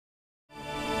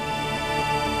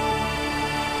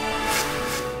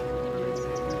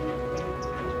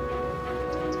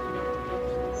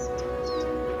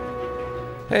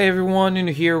Hey everyone, in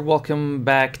here, welcome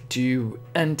back to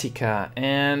Antica,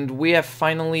 and we have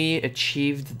finally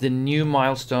achieved the new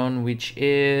milestone, which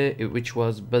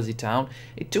was Busy Town.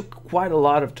 It took quite a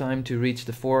lot of time to reach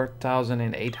the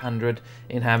 4,800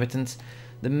 inhabitants.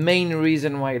 The main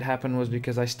reason why it happened was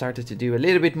because I started to do a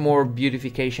little bit more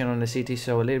beautification on the city,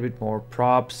 so a little bit more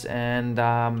props and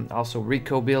also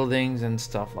Rico buildings and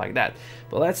stuff like that.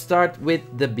 But let's start with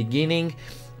the beginning.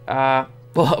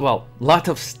 Well, lot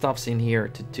of stuffs in here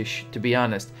to be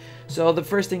honest. So the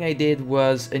first thing I did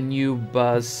was a new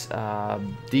bus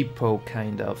depot,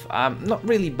 kind of. Not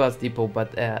really bus depot,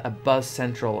 but a bus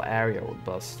central area or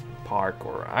bus park,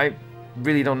 or I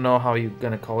really don't know how you're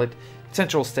gonna call it.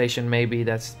 Central station, maybe,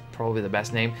 that's probably the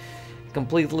best name.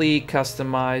 Completely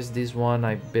customized this one.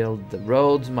 I built the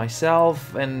roads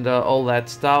myself and all that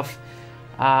stuff.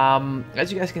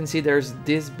 As you guys can see, there's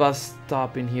this bus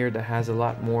stop in here that has a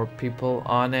lot more people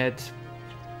on it,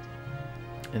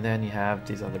 and then you have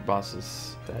these other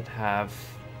buses that have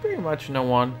pretty much no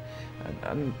one.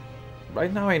 And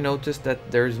right now I noticed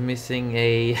that there's missing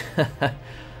a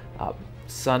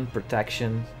sun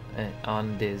protection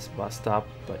on this bus stop,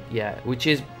 but yeah, which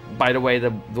is, by the way,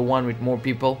 the one with more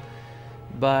people.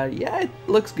 But yeah, it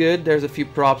looks good. There's a few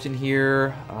props in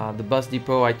here. The bus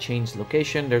depot, I changed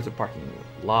location. There's a parking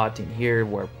lot in here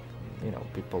where, you know,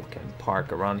 people can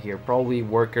park around here. Probably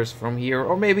workers from here,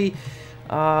 or maybe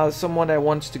someone that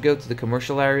wants to go to the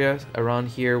commercial area around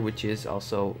here, which is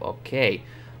also okay.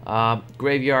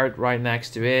 Graveyard right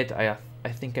next to it. I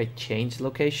think I changed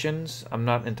locations. I'm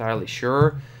not entirely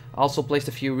sure. Also placed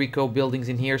a few Rico buildings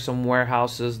in here, some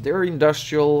warehouses. They're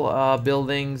industrial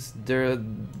buildings.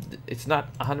 It's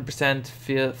not 100%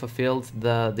 fulfilled,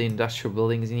 the industrial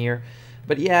buildings in here.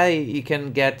 But yeah, you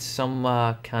can get some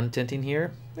content in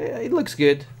here. It looks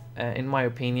good, in my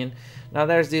opinion. Now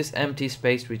there's this empty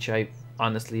space, which I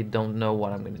honestly don't know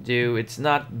what I'm going to do. It's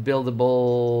not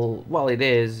buildable. Well, it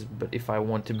is, but if I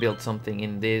want to build something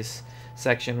in this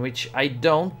section, which I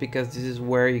don't, because this is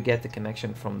where you get the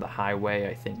connection from the highway.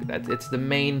 I think that it's the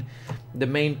main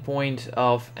point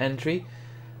of entry.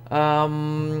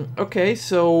 Okay,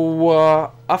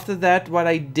 so after that, what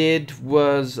I did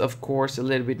was, of course, a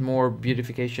little bit more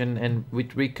beautification, and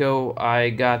with Rico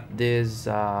I got these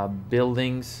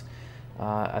buildings.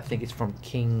 I think it's from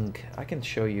King. I can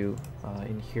show you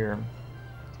in here.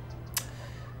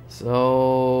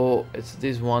 So it's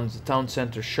these ones, the town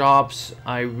center shops.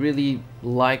 I really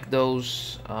like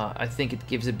those. I think it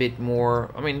gives a bit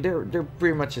more. I mean, they're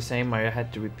pretty much the same. I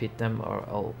had to repeat them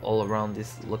all around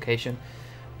this location,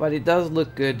 but it does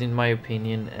look good in my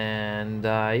opinion. And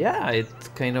yeah, it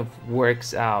kind of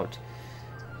works out.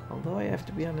 Although I have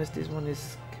to be honest, this one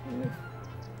is kind of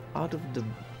out of the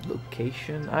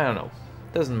location. I don't know.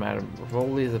 Doesn't matter.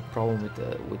 Probably the problem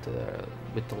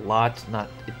with the lot, not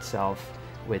itself.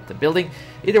 With the building.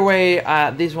 Either way,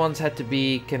 these ones had to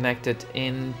be connected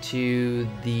into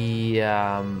the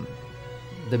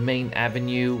main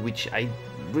avenue, which I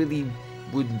really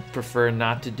would prefer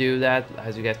not to do that.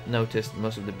 As you guys noticed,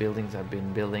 most of the buildings I've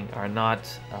been building are not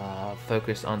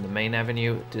focused on the main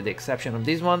avenue, to the exception of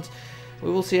these ones. We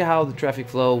will see how the traffic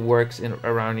flow works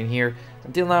around in here.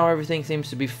 Until now, everything seems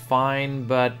to be fine,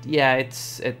 but yeah,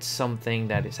 it's something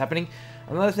that is happening.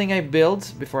 Another thing I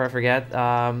built, before I forget,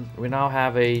 we now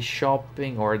have a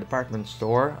shopping or department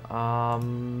store.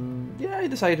 Yeah, I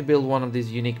decided to build one of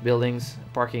these unique buildings,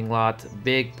 parking lot,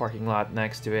 big parking lot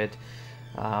next to it,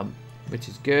 which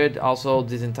is good. Also,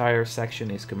 this entire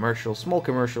section is commercial, small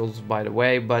commercials, by the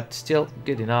way, but still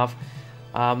good enough.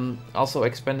 Also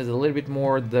expanded a little bit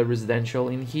more the residential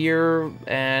in here,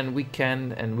 and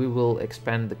we will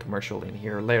expand the commercial in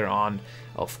here later on,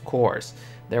 of course.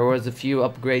 There was a few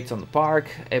upgrades on the park.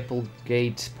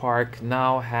 Applegate Park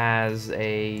now has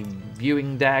a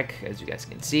viewing deck, as you guys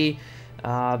can see.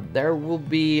 There will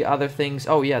be other things.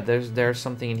 Oh yeah, there's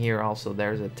something in here also.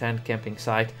 There's a tent camping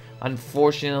site.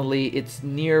 Unfortunately, it's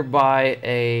nearby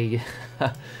a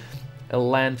a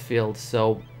landfill,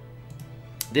 so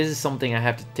this is something I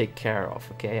have to take care of.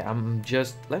 Okay,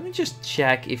 let me just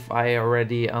check if I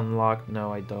already unlocked.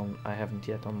 No, I don't. I haven't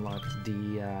yet unlocked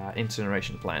the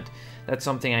incineration plant. That's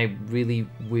something I really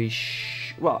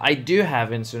wish. Well, I do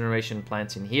have incineration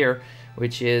plants in here,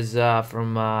 which is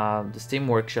from the Steam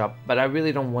Workshop, but I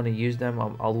really don't want to use them.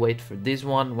 I'll wait for this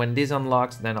one. When this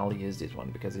unlocks, then I'll use this one,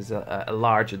 because it's a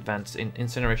large advanced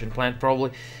incineration plant.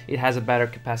 Probably it has a better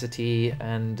capacity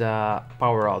and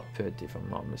power output, if I'm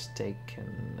not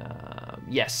mistaken.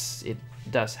 Yes, it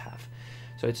does have.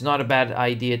 So it's not a bad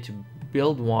idea to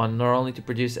build one, not only to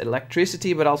produce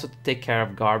electricity, but also to take care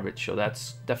of garbage. So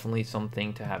that's definitely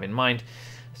something to have in mind.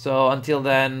 So until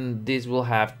then, this will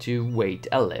have to wait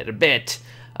a little bit.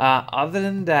 Other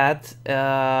than that,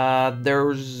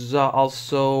 there's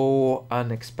also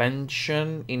an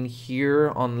expansion in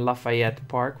here on Lafayette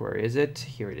Park. Where is it?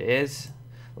 Here it is.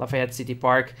 Lafayette City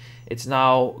Park. It's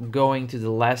now going to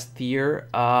the last tier.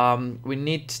 We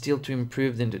need still to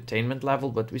improve the entertainment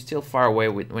level, but we're still far away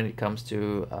when it comes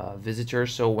to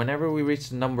visitors. So whenever we reach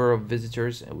the number of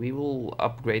visitors, we will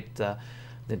upgrade the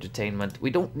entertainment.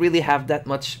 We don't really have that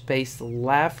much space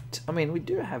left. I mean, we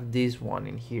do have this one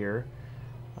in here.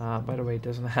 By the way, it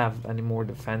doesn't have any more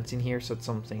defense in here, so it's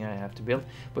something I have to build.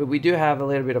 But we do have a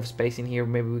little bit of space in here.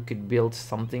 Maybe we could build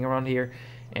something around here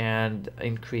and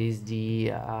increase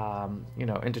the you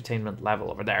know, entertainment level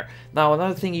over there. Now,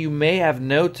 another thing you may have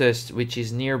noticed, which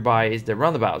is nearby, is the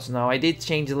roundabouts. Now, I did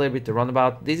change a little bit the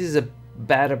roundabout. This is a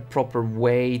better, proper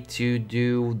way to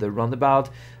do the roundabout.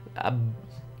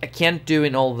 I can't do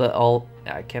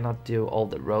I cannot do all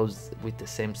the roads with the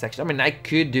same section. I mean, I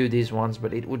could do these ones,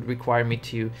 but it would require me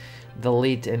to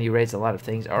delete and erase a lot of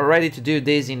things. Already to do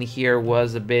this in here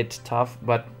was a bit tough,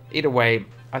 but either way,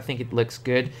 I think it looks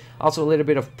good. Also a little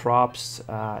bit of props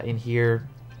in here,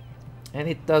 and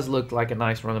it does look like a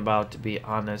nice roundabout, to be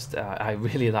honest. I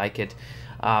really like it.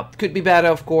 Could be better,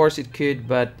 of course, it could,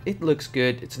 but it looks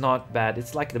good. It's not bad.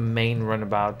 It's like the main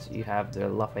runabout. You have the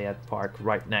Lafayette Park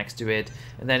right next to it,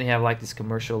 and then you have like this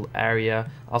commercial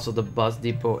area. Also, the bus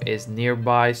depot is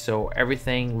nearby, so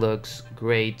everything looks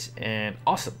great and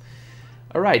awesome.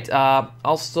 All right.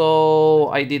 Also,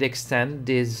 I did extend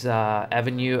this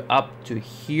avenue up to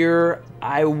here.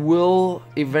 I will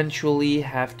eventually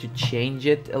have to change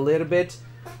it a little bit,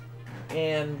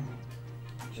 and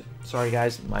sorry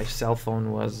guys, my cell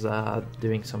phone was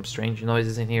doing some strange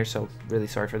noises in here, so really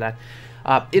sorry for that.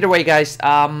 Either way guys,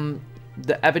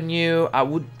 the avenue, I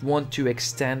would want to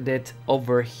extend it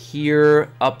over here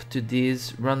up to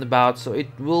this roundabout, so it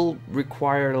will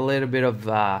require a little bit of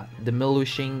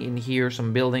demolishing in here,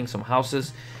 some buildings, some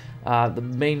houses. The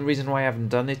main reason why I haven't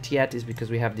done it yet is because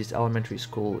we have this elementary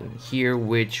school in here,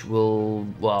 which will,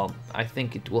 well, I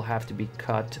think it will have to be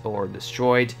cut or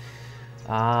destroyed.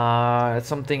 It's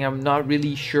something I'm not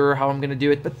really sure how I'm gonna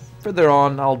do it, but further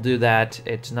on I'll do that.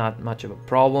 It's not much of a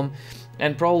problem,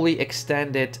 and probably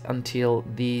extend it until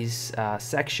this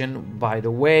section. By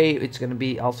the way, it's gonna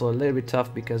be also a little bit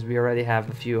tough because we already have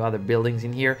a few other buildings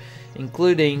in here,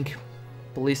 including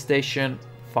police station,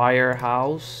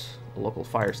 firehouse, local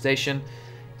fire station,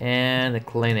 and a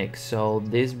clinic. So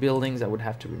these buildings, I would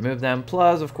have to remove them,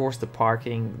 plus of course the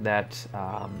parking that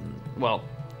well,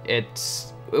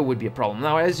 it would be a problem.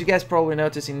 Now, as you guys probably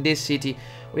notice, in this city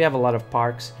we have a lot of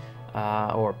parks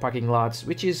or parking lots,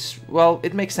 which is, well,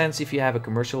 it makes sense. If you have a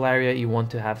commercial area, you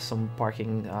want to have some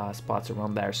parking spots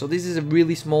around there. So this is a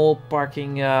really small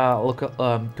parking local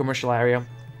commercial area.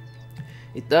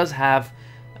 It does have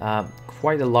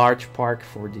quite a large park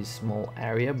for this small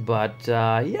area, but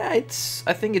yeah,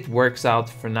 I think it works out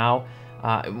for now.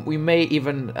 We may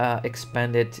even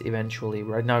expand it eventually.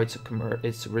 Right now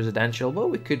it's residential, but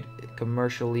we could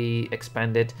commercially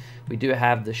expand it. We do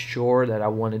have the shore that I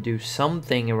want to do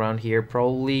something around here.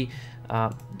 Probably,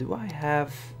 do I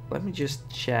have, let me just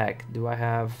check. Do I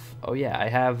have, oh yeah, I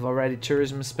have already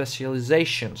tourism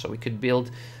specialization, so we could build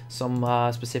some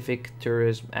specific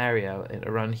tourism area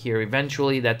around here.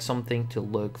 Eventually, that's something to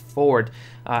look forward.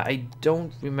 I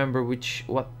don't remember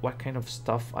what kind of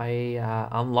stuff I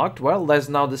unlocked. Well, there's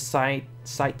now the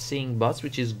sightseeing bus,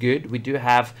 which is good. We do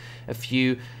have a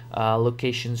few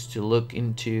locations to look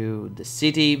into the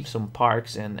city, some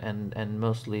parks, and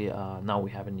mostly now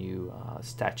we have a new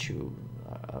statue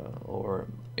or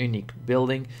unique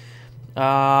building.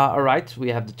 Alright, we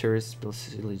have the tourist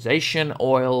specialization,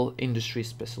 oil industry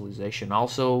specialization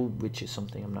also, which is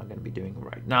something I'm not going to be doing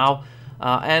right now.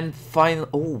 And finally,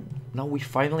 oh, now we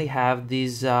finally have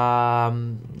these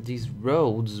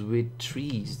roads with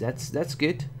trees. That's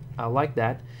good. I like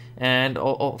that. And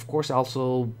of course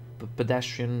also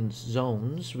pedestrian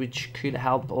zones, which could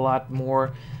help a lot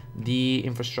more the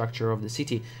infrastructure of the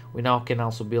city. We now can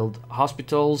also build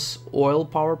hospitals, oil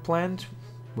power plant,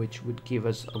 which would give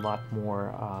us a lot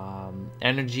more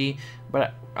energy,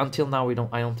 but until now I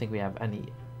don't think we have any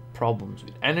problems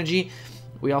with energy.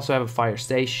 We also have a fire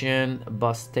station, a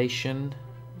bus station.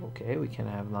 Okay, we can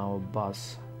have now a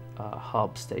bus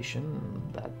hub station.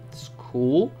 That's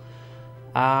cool.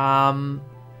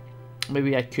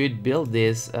 Maybe I could build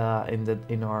this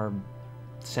in our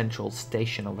central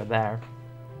station over there.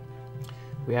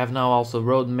 We have now also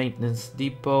road maintenance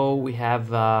depot. We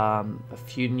have a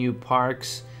few new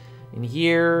parks in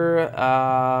here.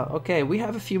 Okay, we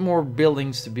have a few more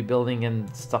buildings to be building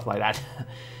and stuff like that.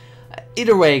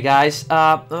 Either way, guys,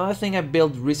 another thing I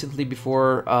built recently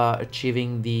before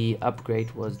achieving the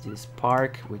upgrade was this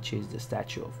park, which is the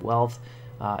Statue of Wealth.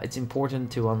 It's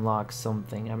important to unlock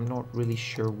something. I'm not really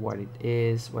sure what it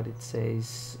is, what it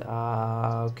says.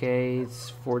 Okay, it's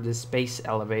for the space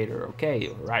elevator. Okay,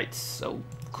 right, so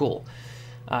cool.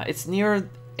 It's near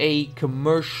a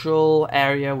commercial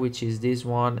area, which is this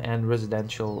one, and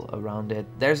residential around it.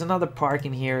 There's another park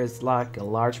in here. It's like a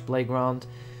large playground.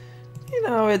 You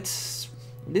know, it's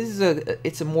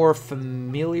a more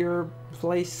familiar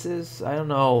places. I don't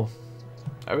know.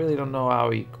 I really don't know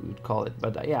how you could call it,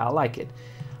 but yeah, I like it.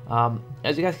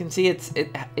 As you guys can see,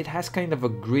 it has kind of a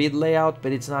grid layout,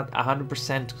 but it's not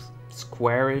 100%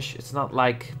 squarish. It's not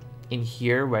like in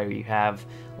here where you have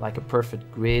like a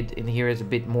perfect grid. In here is a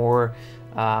bit more,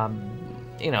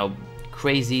 you know,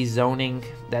 crazy zoning.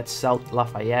 That's South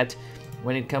Lafayette.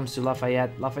 When it comes to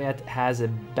Lafayette, Lafayette has a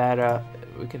better.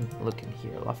 We can look in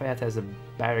here. Lafayette has a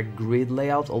better grid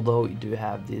layout, although you do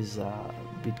have this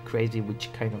bit crazy,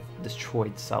 which kind of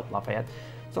destroyed South Lafayette.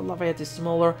 So Lafayette is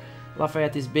smaller,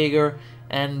 Lafayette is bigger,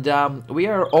 and we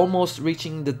are almost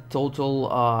reaching the total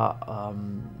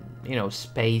you know,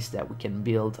 space that we can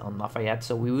build on Lafayette.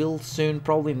 So we will soon,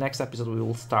 probably next episode, we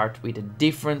will start with a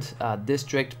different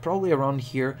district, probably around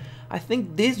here. I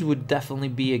think this would definitely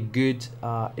be a good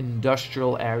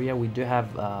industrial area. We do have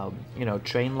you know,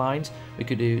 train lines. We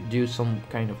could do some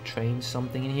kind of train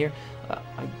something in here.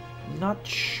 I'm not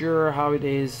sure how it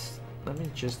is. Let me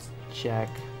just check.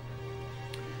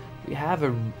 We have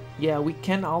a, yeah, we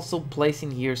can also place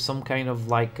in here some kind of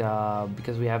like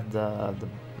because we have the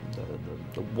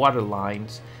water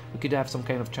lines, we could have some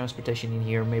kind of transportation in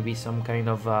here, maybe some kind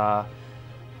of I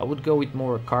would go with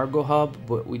more a cargo hub,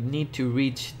 but we need to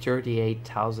reach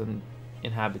 38,000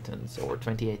 inhabitants, or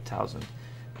 28,000.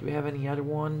 Do we have any other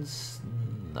ones?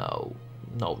 No,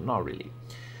 not really.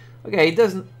 Okay, it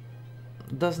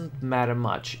doesn't matter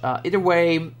much. Either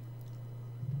way,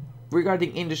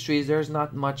 regarding industries, there's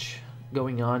not much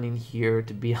going on in here,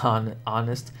 to be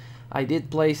honest. I did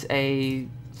place a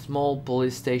small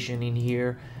police station in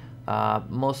here,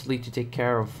 mostly to take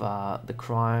care of the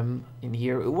crime in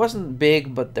here. It wasn't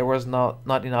big, but there was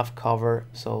not enough cover,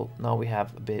 so now we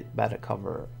have a bit better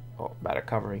cover, or better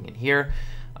covering in here.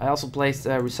 I also placed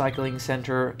a recycling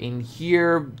center in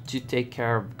here to take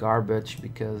care of garbage,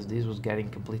 because this was getting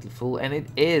completely full, and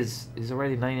it's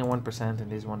already 91%, and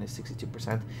this one is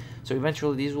 62%. So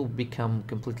eventually these will become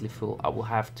completely full. I will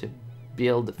have to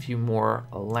build a few more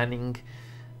landing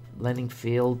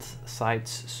field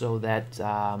sites, so that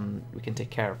we can take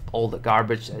care of all the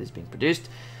garbage that is being produced.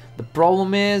 The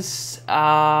problem is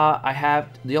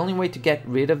the only way to get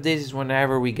rid of this is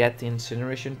whenever we get the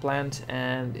incineration plant,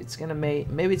 and it's gonna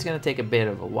maybe it's gonna take a bit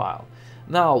of a while.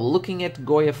 Now, looking at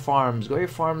Goya Farms, Goya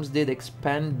Farms did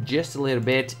expand just a little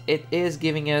bit. It is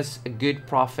giving us a good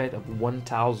profit of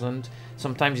 1,000.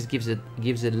 Sometimes it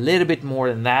gives a little bit more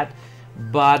than that,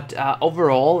 but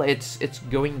overall it's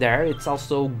going there. It's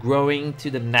also growing to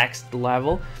the next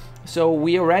level, so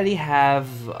we already have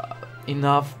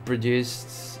enough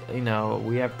produced. You know,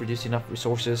 we have produced enough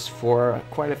resources for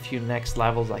quite a few next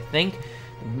levels, I think.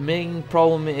 The main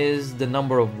problem is the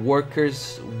number of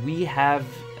workers. We have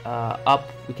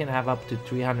we can have up to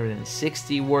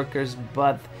 360 workers,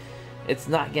 but it's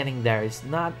not getting there. It's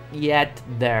not yet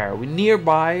there. We're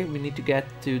nearby. We need to get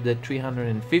to the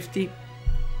 350,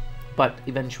 but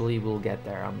eventually we'll get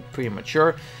there, I'm pretty much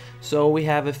sure. So we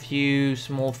have a few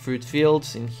small fruit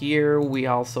fields in here. We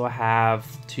also have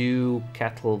 2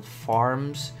 cattle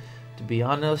farms, to be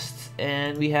honest,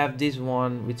 and we have this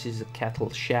one, which is a cattle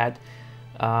shed.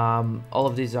 All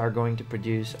of these are going to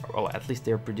produce, or at least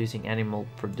they're producing animal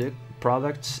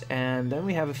products. And then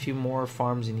we have a few more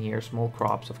farms in here, small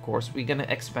crops, of course. We're gonna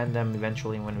expand them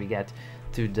eventually when we get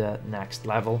to the next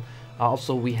level.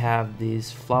 Also, we have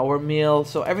this flour mill.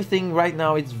 So everything right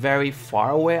now is very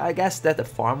far away. I guess that a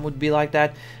farm would be like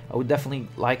that. I would definitely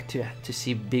like to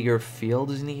see bigger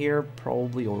fields in here,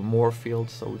 probably, or more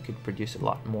fields, so we could produce a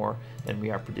lot more than we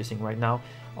are producing right now.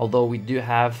 Although we do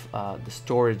have the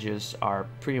storages are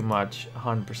pretty much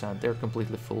 100%. They're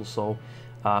completely full, so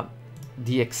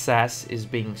the excess is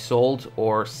being sold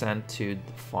or sent to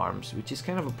the farms, which is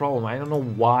kind of a problem. I don't know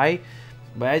why,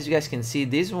 but as you guys can see,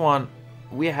 this one,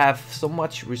 we have so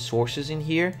much resources in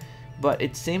here, but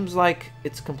it seems like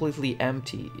it's completely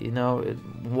empty. You know,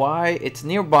 why? It's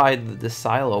nearby the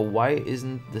silo. Why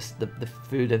isn't the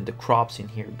food and the crops in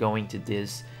here going to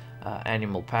this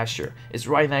animal pasture? It's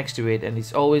right next to it, and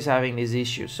it's always having these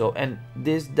issues. So, and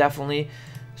this definitely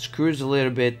screws a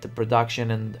little bit the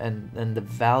production and the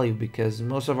value, because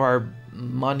most of our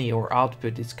money or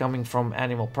output is coming from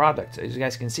animal products. As you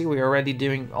guys can see, we're already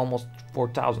doing almost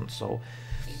 4,000. So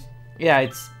yeah,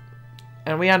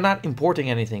 and we are not importing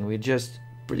anything, we're just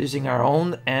producing our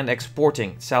own and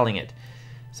exporting, selling it.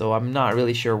 So I'm not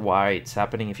really sure why it's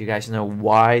happening. If you guys know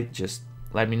why, just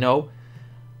let me know.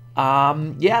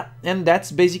 Yeah, and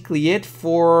that's basically it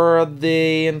for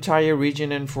the entire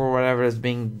region and for whatever I've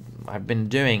been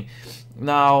doing.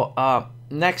 Now,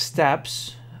 next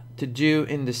steps to do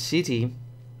in the city,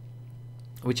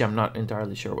 which I'm not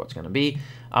entirely sure what's gonna be.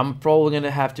 I'm probably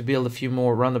gonna have to build a few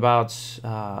more roundabouts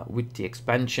with the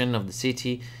expansion of the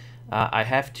city. I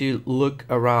have to look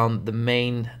around the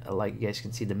main, like you guys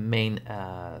can see, the main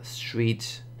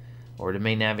street or the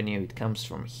main avenue. It comes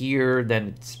from here, then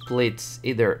it splits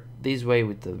either this way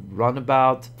with the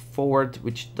roundabout forward,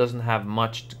 which doesn't have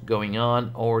much going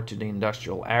on, or to the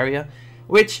industrial area,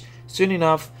 which soon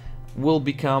enough will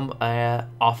become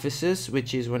offices,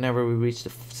 which is whenever we reach the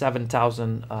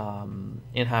 7,000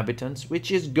 inhabitants,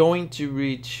 which is going to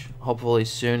reach hopefully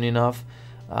soon enough.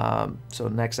 So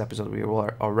next episode we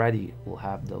will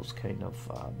have those kind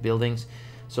of buildings.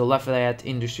 So Lafayette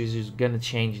Industries is gonna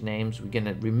change names. We're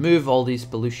gonna remove all these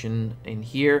pollution in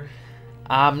here.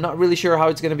 I'm not really sure how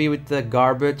it's gonna be with the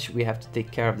garbage. We have to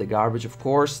take care of the garbage, of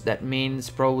course. That means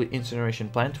probably incineration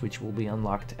plant, which will be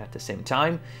unlocked at the same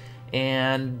time.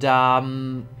 And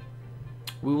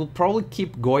we will probably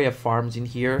keep Goya farms in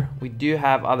here. We do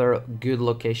have other good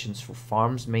locations for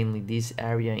farms, mainly this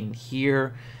area in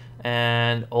here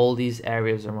and all these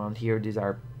areas around here.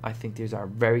 I think these are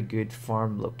very good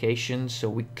farm locations, so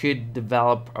we could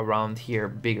develop around here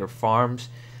bigger farms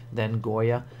than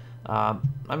Goya. I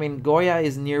mean, Goya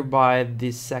is nearby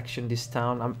this section, this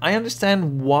town. I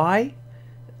understand why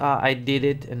I did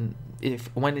it, and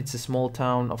when it's a small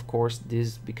town, of course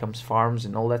this becomes farms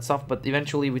and all that stuff, but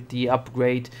eventually with the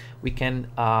upgrade we can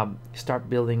start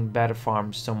building better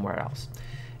farms somewhere else.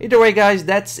 Either way, guys,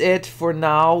 that's it for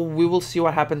now. We will see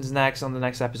what happens next on the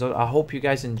next episode. I hope you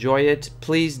guys enjoy it.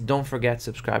 Please don't forget,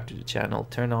 subscribe to the channel,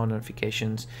 turn on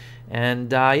notifications,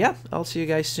 and yeah, I'll see you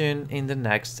guys soon in the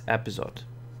next episode.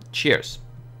 Cheers.